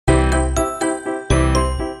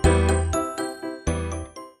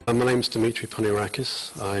My name is Dimitri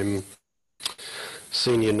Ponirakis. I'm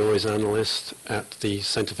Senior Noise Analyst at the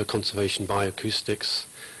Center for Conservation Bioacoustics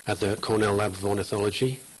at the Cornell Lab of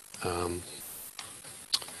Ornithology.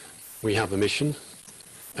 We have a mission,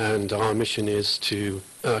 and our mission is to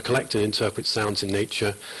collect and interpret sounds in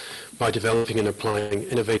nature by developing and applying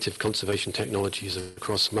innovative conservation technologies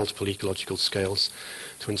across multiple ecological scales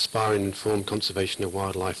to inspire and inform conservation of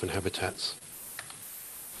wildlife and habitats.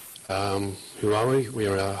 Who are we? We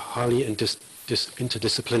are a highly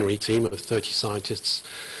interdisciplinary team of 30 scientists,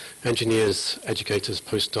 engineers, educators,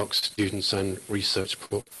 postdocs, students, and research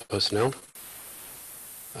personnel.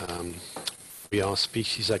 We are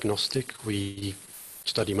species agnostic. We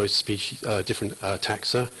study most species, different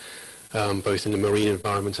taxa, both in the marine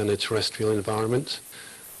environment and the terrestrial environment,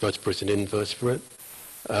 vertebrate and invertebrate.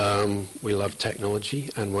 We love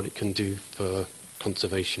technology and what it can do for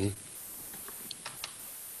conservation.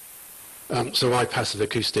 So why passive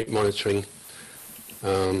acoustic monitoring?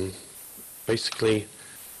 Basically,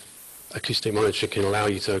 acoustic monitoring can allow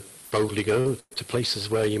you to boldly go to places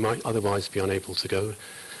where you might otherwise be unable to go,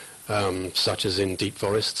 such as in deep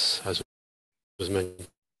forests, as was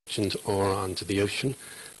mentioned, or under the ocean.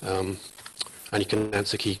 And you can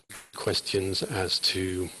answer key questions as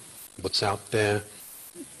to what's out there,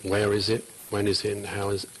 where is it, when is it, and how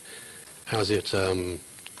is it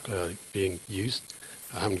being used.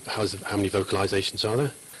 How many vocalizations are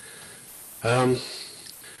there?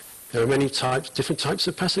 There are many different types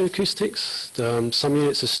of passive acoustics. Some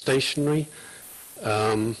units are stationary.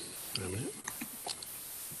 Some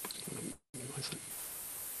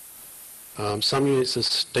units are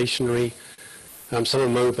stationary. Some are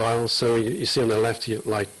mobile. So you see on the left,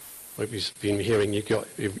 like what we've been hearing, you've got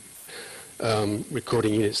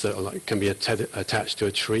recording units that are can be attached to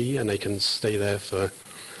a tree, and they can stay there for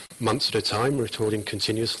months at a time, recording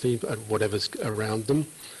continuously at whatever's around them.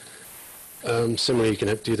 Similarly, you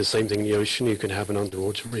can do the same thing in the ocean. You can have an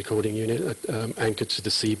underwater recording unit anchored to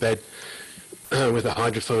the seabed with a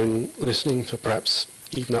hydrophone listening for perhaps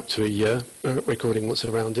even up to a year, recording what's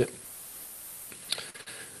around it.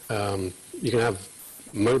 You can have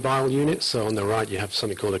mobile units. So on the right, you have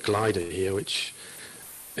something called a glider here, which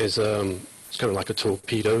is it's kind of like a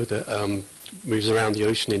torpedo that moves around the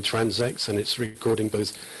ocean in transects, and it's recording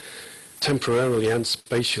both temporarily and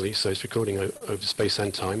spatially, so it's recording over space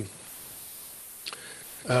and time.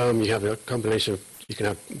 You have a combination of, you can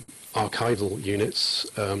have archival units,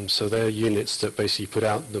 so they're units that basically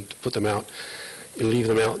put them out, you leave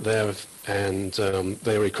them out there, and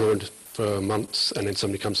they record for months, and then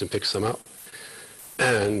somebody comes and picks them up,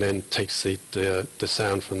 and then takes the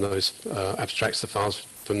sound from those, abstracts the files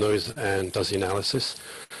from those, and does the analysis.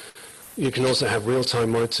 You can also have real-time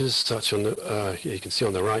monitors, such on the, you can see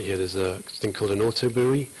on the right here, there's a thing called an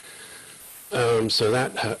auto-buoy. So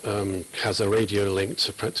that has a radio link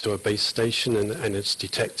to a base station, and it's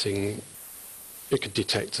detecting, it could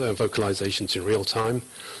detect vocalizations in real time.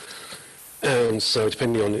 And so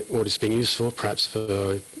depending on what it's being used for, perhaps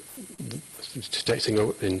for detecting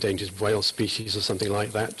endangered whale species or something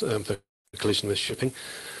like that, for collision with shipping,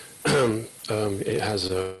 it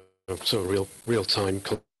has a sort of real-time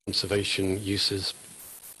conservation uses.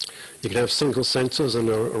 You can have single sensors and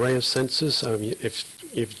an array of sensors. If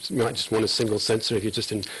you might just want a single sensor if you're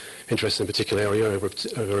just interested in a particular area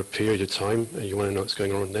over a period of time and you want to know what's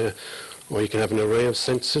going on there. Or you can have an array of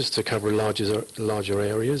sensors to cover larger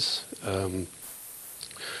areas.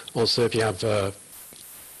 Also, if you have the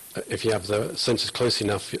sensors close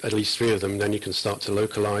enough, at least 3 of them, then you can start to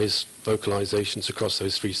localize vocalizations across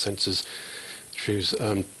those 3 sensors through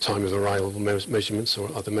time of arrival measurements or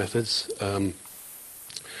other methods.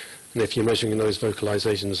 And if you're measuring those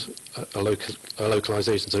vocalizations,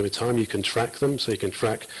 localizations over time, you can track them. So you can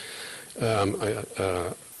track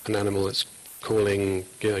an animal that's calling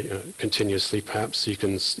continuously, perhaps. You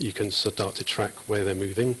can start to track where they're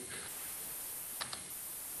moving.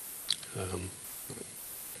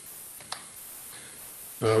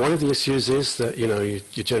 One of the issues is that you're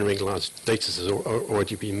generating large data, as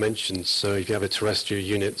already been mentioned. So if you have a terrestrial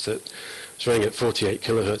unit that's running at 48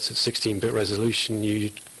 kilohertz at 16-bit resolution,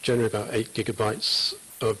 you generate about 8 gigabytes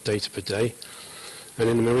of data per day. And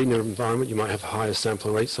in the marine environment, you might have a higher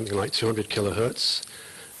sample rate, something like 200 kilohertz.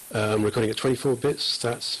 Recording at 24 bits,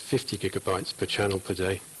 that's 50 gigabytes per channel per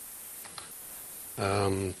day.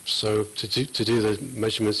 So to do the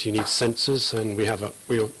measurements, you need sensors, and we have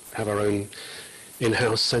our own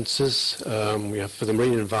in-house sensors. For the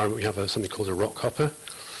marine environment, we have something called a rock hopper.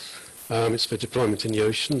 It's for deployment in the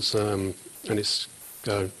oceans, and it's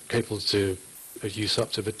capable to use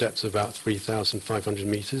up to the depth of about 3,500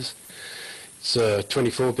 meters. It's a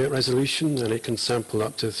 24-bit resolution, and it can sample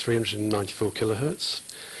up to 394 kilohertz.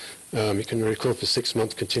 It can record for 6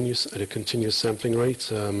 months at a continuous sampling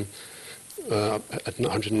rate at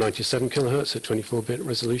 197 kilohertz at 24-bit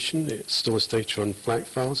resolution. It stores data on FLAC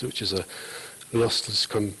files, which is a lossless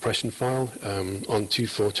compression file, on 2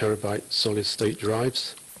 4-terabyte solid-state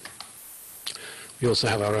drives. We also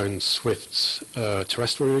have our own Swift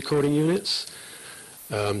terrestrial recording units,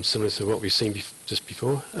 similar to what we've seen just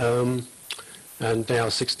before. And they are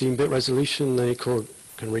 16-bit resolution. They can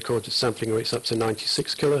record sampling rates up to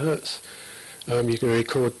 96 kilohertz. You can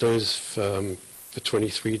record those for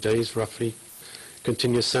 23 days, roughly.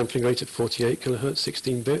 Continuous sampling rate at 48 kilohertz,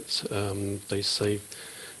 16 bits. They save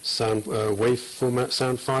wave format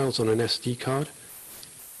sound files on an SD card.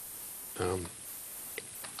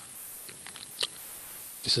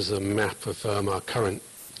 This is a map of our current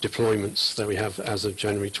deployments that we have as of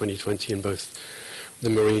January 2020 in both the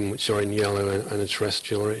marine, which are in yellow, and the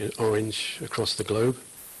terrestrial in orange across the globe.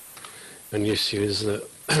 And the issue is that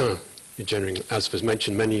you're generating, as was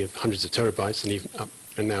mentioned, many of hundreds of terabytes and even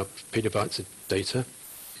and now petabytes of data.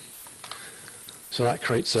 So that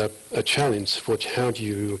creates a challenge for how do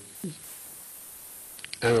you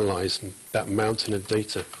analyze that mountain of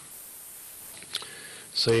data.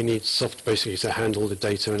 So you need software basically to handle the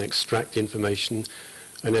data and extract the information.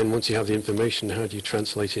 And then once you have the information, how do you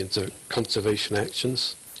translate it into conservation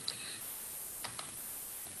actions?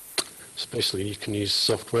 So basically you can use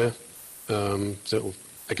software.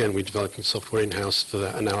 Again, we're developing software in-house for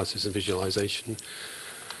that analysis and visualization.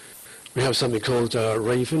 We have something called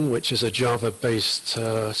Raven, which is a Java-based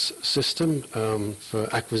system for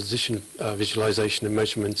acquisition, visualization and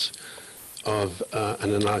measurement of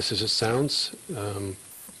an analysis of sounds.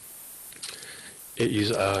 It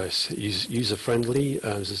uses user-friendly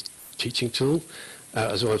as a teaching tool,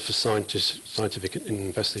 as well as for scientific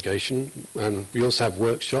investigation. And we also have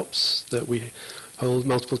workshops that we hold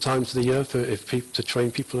multiple times of the year to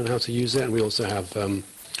train people on how to use it. And we also have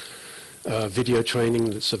video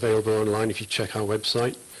training that's available online if you check our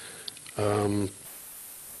website.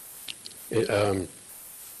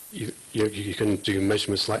 You can do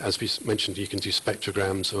measurements like, as we mentioned, you can do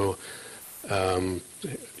spectrograms or,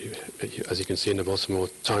 as you can see in the bottom, or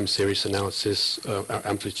time series analysis,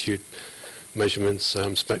 amplitude measurements,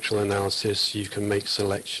 spectral analysis. You can make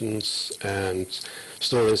selections and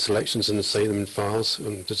store those selections and save them in files.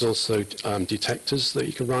 And there's also detectors that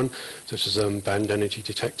you can run, such as band energy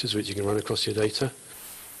detectors, which you can run across your data.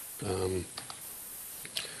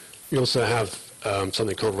 We also have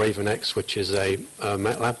something called Raven X, which is a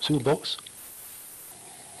MATLAB toolbox,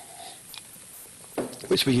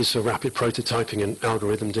 which we use for rapid prototyping and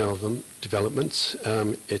algorithm development.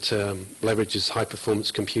 It leverages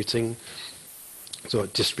high-performance computing, so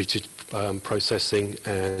distributed processing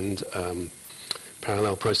and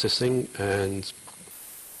parallel processing, and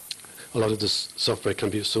a lot of this software can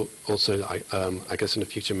be also, I guess, in the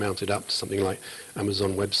future mounted up to something like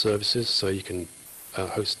Amazon Web Services, so you can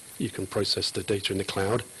process the data in the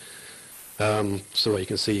cloud. So what you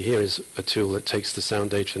can see here is a tool that takes the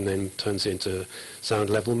sound data and then turns it into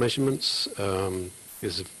sound level measurements.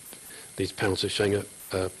 These panels are showing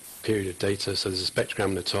a period of data, so there's a spectrogram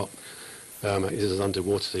on the top. This is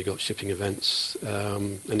underwater, so you've got shipping events.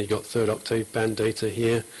 And you've got third octave band data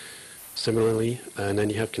here, similarly. And then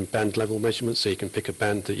you have band level measurements, so you can pick a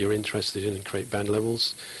band that you're interested in and create band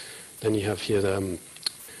levels. Then you have here the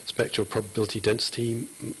spectral probability density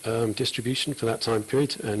distribution for that time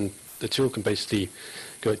period. And the tool can basically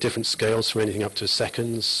go at different scales, from anything up to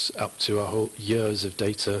seconds, up to a whole years of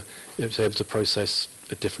data. It's able to process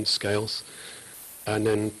at different scales. And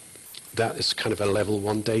then that is kind of a level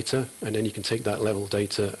 1 data, and then you can take that level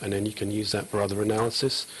data and then you can use that for other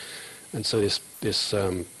analysis. And so this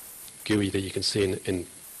GUI that you can see in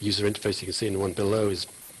user interface, you can see in the one below, is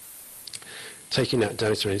taking that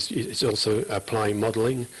data, and it's also applying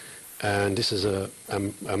modeling. And this is a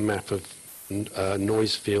map of a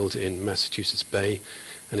noise field in Massachusetts Bay,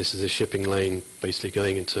 and this is a shipping lane basically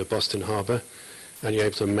going into Boston Harbor. And you're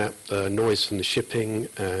able to map the noise from the shipping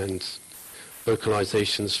and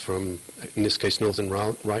vocalizations from, in this case, northern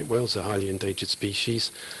right whales, a highly endangered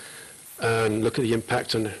species, and look at the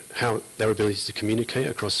impact on how their ability to communicate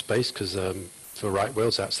across space, because for right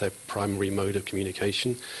whales, that's their primary mode of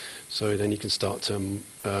communication. So then you can start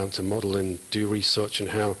to model and do research on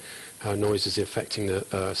how noise is affecting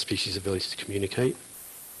the species' ability to communicate.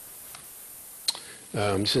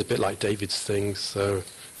 This is a bit like David's thing, so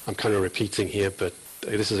I'm kind of repeating here, but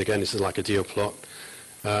this is like a deal plot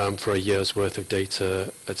for a year's worth of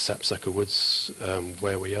data at Sapsucker Woods,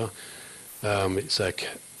 where we are. It's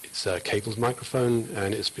It's a cabled microphone,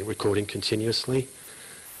 and it's been recording continuously.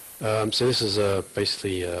 So this is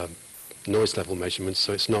basically noise level measurements.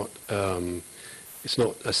 So it's not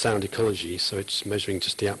a sound ecology. So it's measuring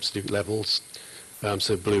just the absolute levels.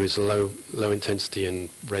 So blue is low intensity and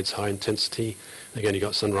red's high intensity. Again, you've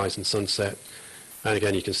got sunrise and sunset. And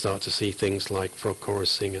again, you can start to see things like frog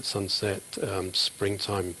chorusing at sunset,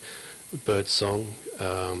 springtime bird song.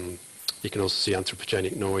 You can also see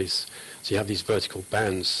anthropogenic noise. So you have these vertical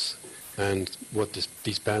bands. And what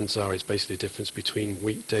these bands are is basically the difference between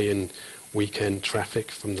weekday and weekend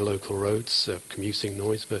traffic from the local roads, commuting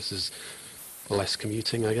noise versus less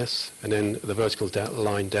commuting, I guess. And then the vertical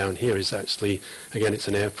line down here is actually, again, it's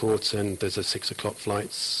an airport, and there's a 6 o'clock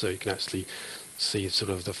flight, so you can actually see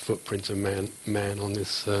sort of the footprint of man on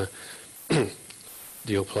this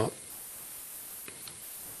deal plot.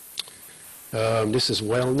 This is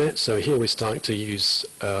WILDLABS.NET. So here we're starting to use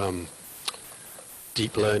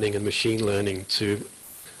deep learning and machine learning to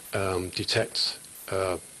detect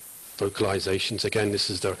vocalizations. Again, this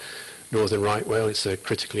is the northern right whale. It's a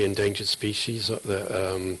critically endangered species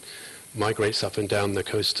that migrates up and down the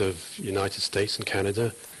coast of the United States and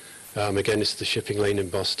Canada. Again, this is the shipping lane in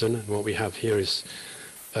Boston. And what we have here is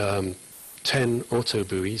 10 auto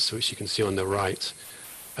buoys, which you can see on the right,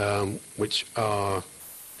 which are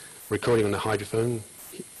recording on the hydrophone.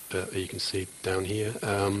 You can see down here.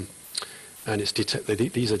 And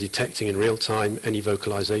these are detecting in real time any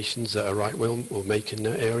vocalizations that a right whale will make in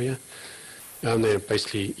that area. And they're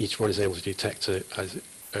basically, each one is able to detect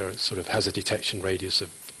sort of has a detection radius of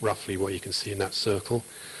roughly what you can see in that circle.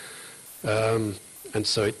 And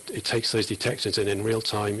so it takes those detections, and in real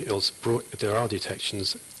time, if there are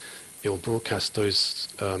detections, it will broadcast those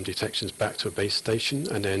detections back to a base station,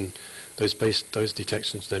 and then those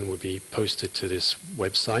detections then will be posted to this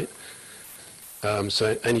website.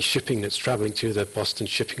 So any shipping that's traveling through the Boston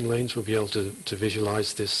shipping lanes will be able to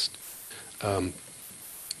visualize this.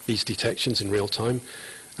 These detections in real time,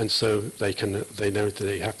 and so they know that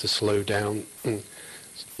they have to slow down,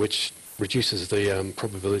 which reduces the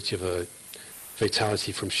probability of a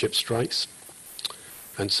fatality from ship strikes.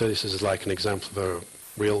 And so this is like an example of a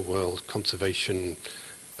real-world conservation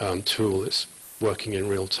tool that's working in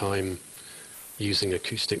real time using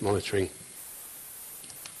acoustic monitoring.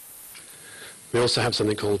 We also have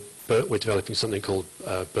something called we're developing something called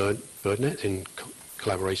BirdNet in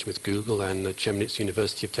collaboration with Google and the Chemnitz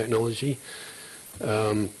University of Technology.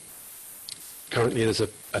 Currently, there's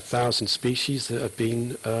 1,000 species that have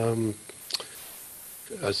been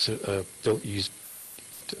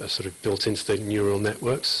built into the neural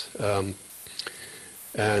networks.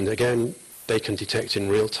 And again, they can detect in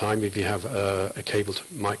real time if you have a cabled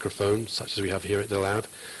microphone, such as we have here at the lab.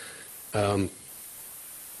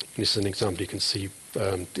 This is an example. You can see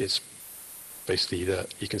it's basically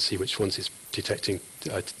that you can see which ones it's detecting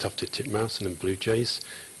tufted titmouse and then blue jays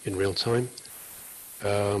in real time.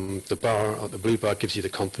 The blue bar gives you the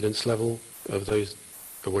confidence level of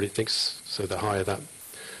what it thinks. So the higher that,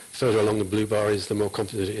 further along the blue bar is, the more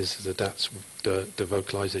confident it is that that's the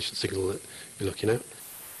vocalization signal that you're looking at.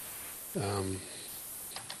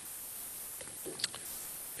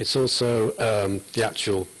 It's also the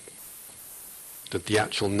actual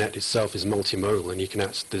net itself is multimodal, and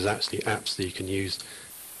there's actually apps that you can use.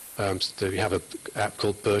 So we have an app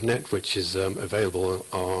called BirdNet, which is available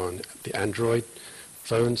on the Android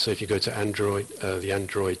phone. So if you go to the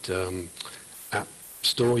Android app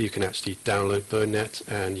store, you can actually download BirdNet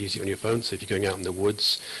and use it on your phone. So if you're going out in the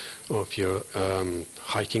woods, or if you're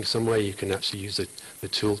hiking somewhere, you can actually use the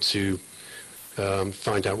tool to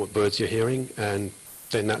find out what birds you're hearing, and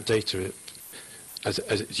then that data, as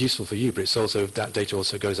it's useful for you, but that data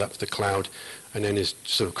also goes up to the cloud and then is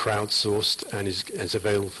sort of crowdsourced and is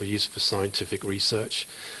available for use for scientific research.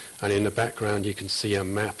 And in the background, you can see a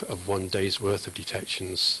map of 1 day's worth of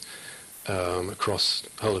detections across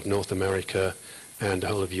the whole of North America and the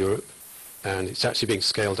whole of Europe. And it's actually being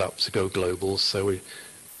scaled up to go global. So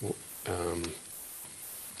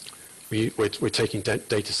we're taking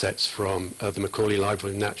data sets from the Macaulay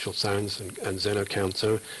Library of Natural Sounds and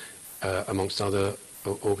Xenocounter, amongst other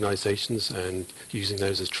organizations, and using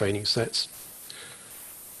those as training sets.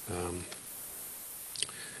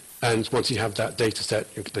 And once you have that data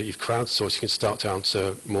set that you've crowdsourced, you can start to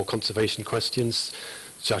answer more conservation questions,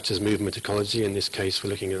 such as movement ecology. In this case,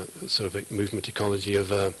 we're looking at sort of a movement ecology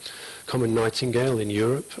of a common nightingale in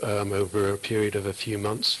Europe over a period of a few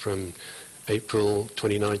months from April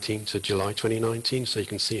 2019 to July 2019. So you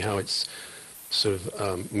can see how it's sort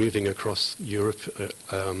of moving across Europe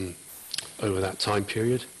over that time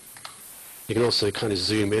period. You can also kind of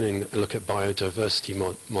zoom in and look at biodiversity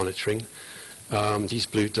monitoring. These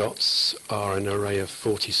blue dots are an array of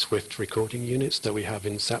 40 Swift recording units that we have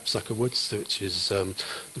in Sapsucker Woods, which is the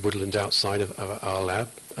woodland outside of our lab.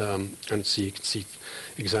 And so you can see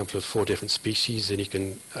example of 4 different species, and you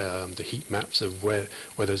can the heat maps of where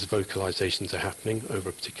those vocalizations are happening over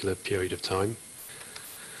a particular period of time.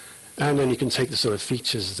 And then you can take the sort of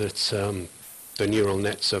features that the neural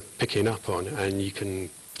nets are picking up on, and you can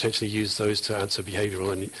potentially use those to answer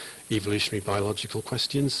behavioral and evolutionary biological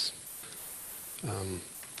questions.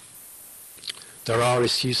 There are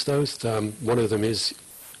issues, though. One of them is,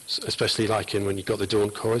 especially like when you've got the dawn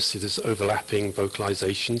chorus, there's overlapping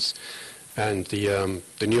vocalizations, and the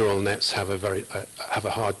neural nets have a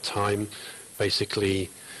hard time basically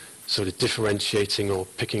sort of differentiating or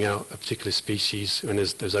picking out a particular species when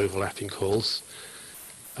there's overlapping calls.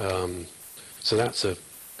 So that's a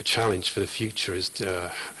challenge for the future, is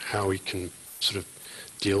how we can sort of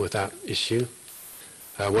deal with that issue.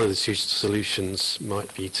 One of the solutions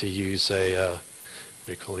might be to use a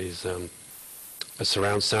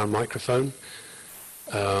surround sound microphone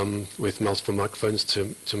with multiple microphones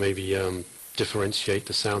to maybe differentiate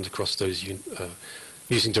the sound across those,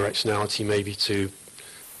 using directionality maybe to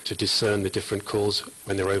discern the different calls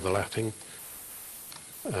when they're overlapping.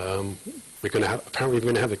 Apparently we're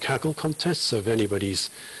going to have a cackle contest, so if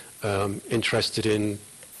anybody's interested in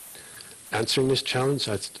answering this challenge,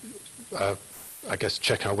 I guess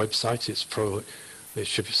check our website. It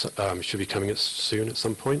should be coming soon at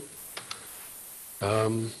some point.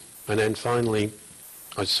 And then finally,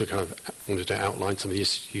 I just kind of wanted to outline some of the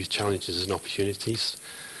issues, challenges, and opportunities.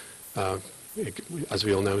 As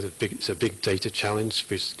we all know, it's a big data challenge.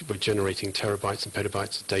 We're generating terabytes and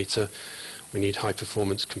petabytes of data. We need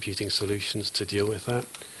high-performance computing solutions to deal with that.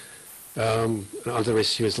 Other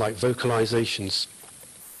issues like vocalizations.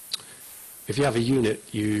 If you have a unit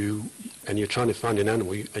and you're trying to find an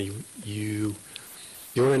animal, you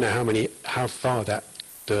want to know how far that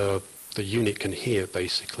the unit can hear,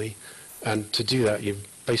 basically. And to do that, you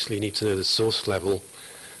basically need to know the source level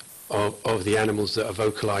of the animals that are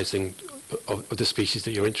vocalizing, of the species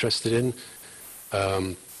that you're interested in,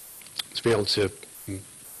 to be able to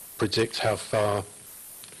predict how far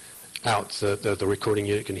out the recording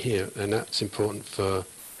unit can hear. And that's important for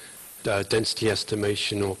density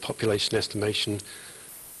estimation or population estimation,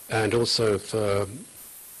 and also for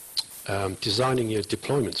designing your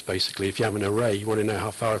deployments. Basically, if you have an array, you want to know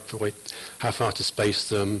how far to space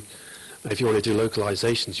them. If you want to do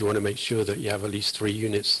localizations, you want to make sure that you have at least 3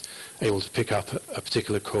 units able to pick up a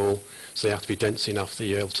particular call, so they have to be dense enough that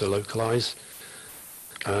you're able to localize.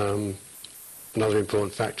 Another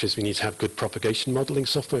important factor is we need to have good propagation modeling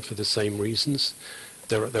software for the same reasons.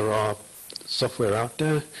 There are software out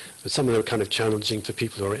there, but some of them are kind of challenging for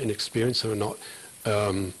people who are inexperienced, who are not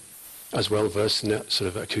as well versed in that sort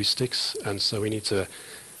of acoustics, and so we need to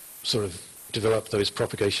sort of develop those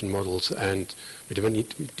propagation models, and we need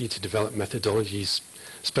to develop methodologies,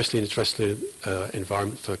 especially in the terrestrial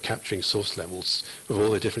environment, for capturing source levels of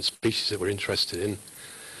all the different species that we're interested in.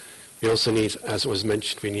 We also need, as was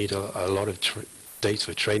mentioned, we need a lot of data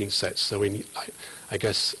for training sets. So we need, I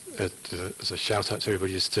guess, as a shout out to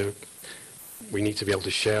everybody, we need to be able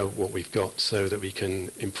to share what we've got so that we can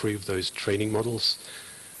improve those training models.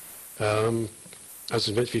 As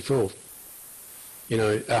was mentioned before,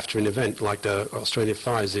 after an event like the Australian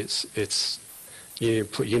fires, it's you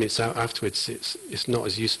put units out afterwards. It's not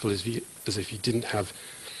as useful as if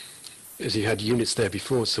you had units there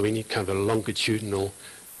before. So we need kind of a longitudinal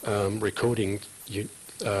recording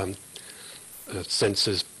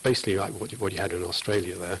sensors, basically like what you had in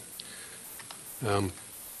Australia there.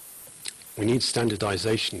 We need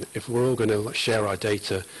standardization. If we're all going to share our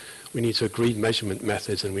data, we need to agree measurement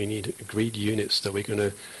methods, and we need agreed units that we're going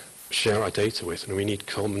to share our data with, and we need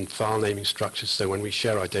common file naming structures, so when we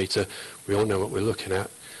share our data, we all know what we're looking at.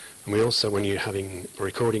 And we also, when you're having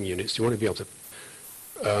recording units, you want to be able to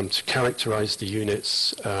characterize the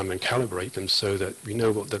units and calibrate them so that we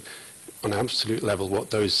know on an absolute level what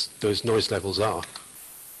those noise levels are.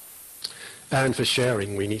 And for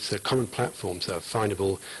sharing, we need common platforms that are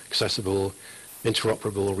findable, accessible,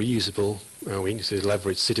 interoperable, reusable. We need to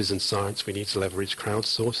leverage citizen science, we need to leverage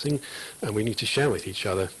crowdsourcing, and we need to share with each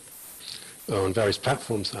other on various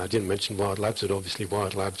platforms. I didn't mention WildLabs, but obviously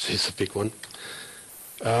WildLabs is a big one.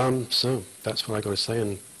 So that's what I got to say,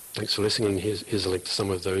 and thanks for listening. And here's a link to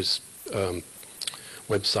some of those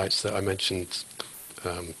websites that I mentioned,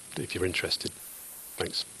 if you're interested.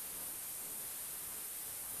 Thanks.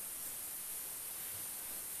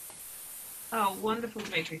 Oh, wonderful,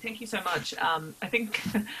 Dimitri. Thank you so much. I think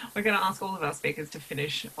we're going to ask all of our speakers to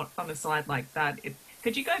finish on a slide like that.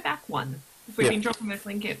 Could you go back one? If we've been dropping those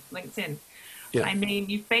links in. Yeah. I mean,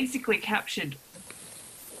 you've basically captured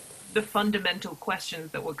the fundamental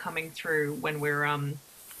questions that were coming through when we were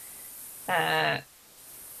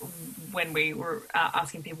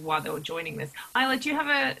asking people why they were joining this. Isla, do you have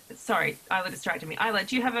a... Sorry, Isla distracted me. Isla,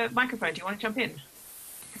 do you have a microphone? Do you want to jump in?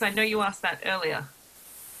 Because I know you asked that earlier.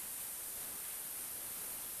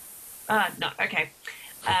 No, okay.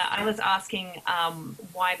 I was asking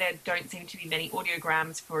why there don't seem to be many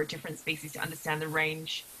audiograms for different species to understand the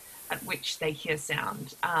range at which they hear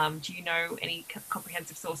sound. Do you know any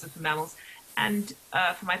comprehensive sources for mammals? And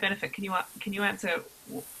for my benefit, can you answer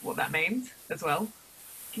what that means as well?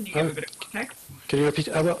 Can you give a bit of context? Can you repeat?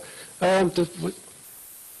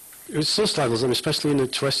 With source levels, and especially in the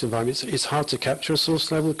terrestrial environment, it's hard to capture a source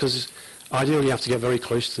level because ideally you have to get very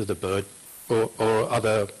close to the bird or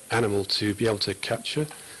other animal to be able to capture.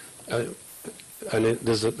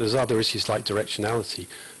 There's other issues like directionality.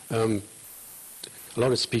 A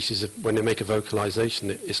lot of species, when they make a vocalization,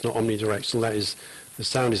 it's not omnidirectional. That is, the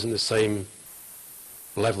sound isn't the same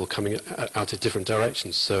level coming out of different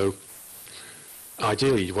directions. So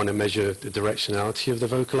ideally, you want to measure the directionality of the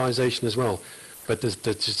vocalization as well. But there's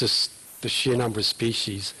just the sheer number of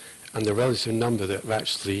species and the relative number that have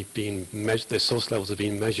actually been measured, their source levels have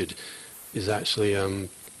been measured, is actually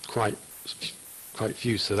quite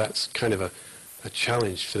few. So that's kind of a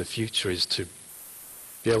challenge for the future, is to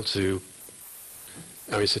be able to...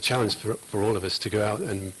 I mean, it's a challenge for all of us to go out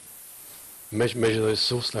and measure those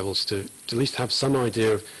source levels to at least have some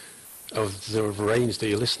idea of the range that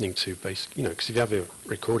you're listening to, basically. Because if you have a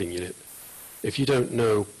recording unit, if you don't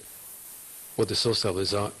know what the source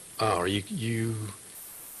levels are, and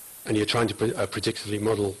you're trying to predictively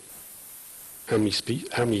model how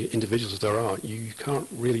many individuals there are, you can't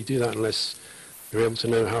really do that unless you're able to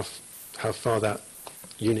know how far that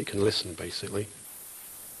unit can listen, basically.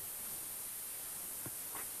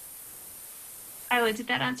 Isla, did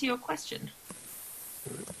that answer your question?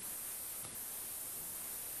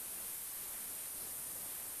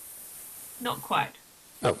 Not quite.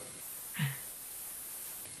 Oh.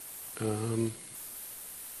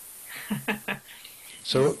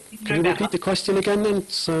 So, can you repeat the question again then?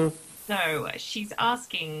 So she's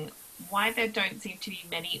asking why there don't seem to be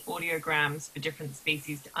many audiograms for different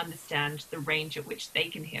species to understand the range at which they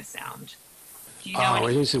can hear sound. Do you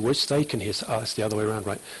know which they can hear? It's the other way around,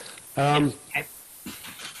 right? Okay.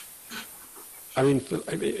 I mean,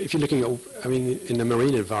 if you're looking at, in the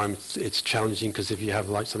marine environment, it's challenging because if you have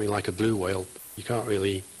something like a blue whale, you can't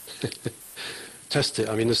really test it.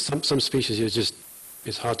 I mean, there's some species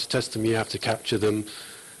it's hard to test them. You have to capture them.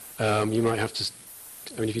 You might have to.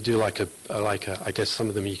 I mean, if you do I guess some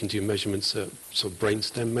of them you can do measurements, sort of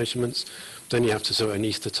brainstem measurements. Then you have to sort of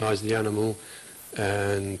anesthetize the animal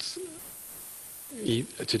and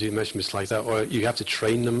to do measurements like that, or you have to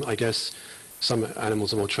train them, I guess. Some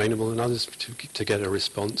animals are more trainable than others to get a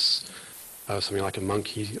response. Something like a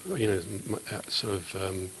monkey, or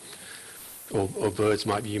birds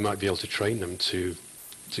you might be able to train them to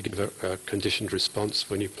give a conditioned response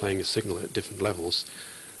when you're playing a signal at different levels.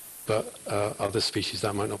 But other species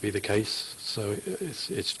that might not be the case, so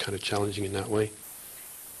it's kind of challenging in that way.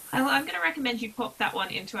 I'm going to recommend you pop that one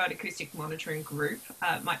into our acoustic monitoring group.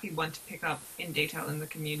 It might be one to pick up in detail in the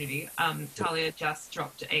community. Talia just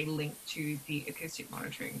dropped a link to the acoustic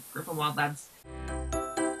monitoring group on Wild Labs.